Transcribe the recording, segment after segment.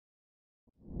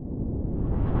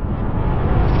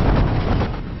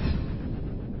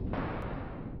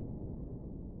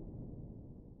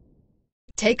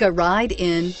Take a ride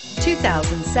in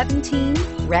 2017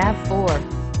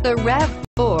 RAV4. The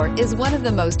RAV4 is one of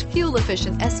the most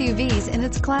fuel-efficient SUVs in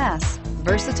its class.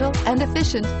 Versatile and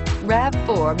efficient,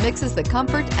 RAV4 mixes the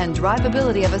comfort and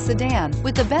drivability of a sedan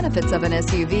with the benefits of an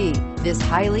SUV. This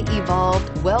highly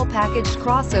evolved, well-packaged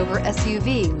crossover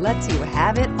SUV lets you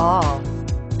have it all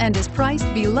and is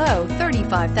priced below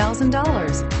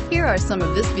 $35,000. Here are some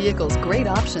of this vehicle's great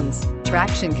options: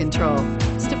 traction control,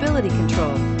 stability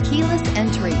control, keyless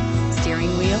entry,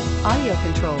 steering wheel audio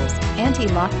controls,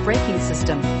 anti-lock braking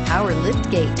system, power lift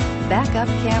gate, backup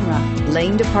camera,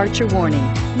 lane departure warning,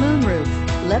 moonroof,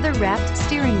 leather-wrapped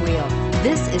steering wheel.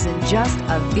 This isn't just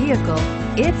a vehicle,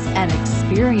 it's an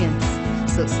experience.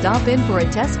 So stop in for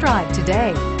a test drive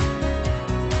today.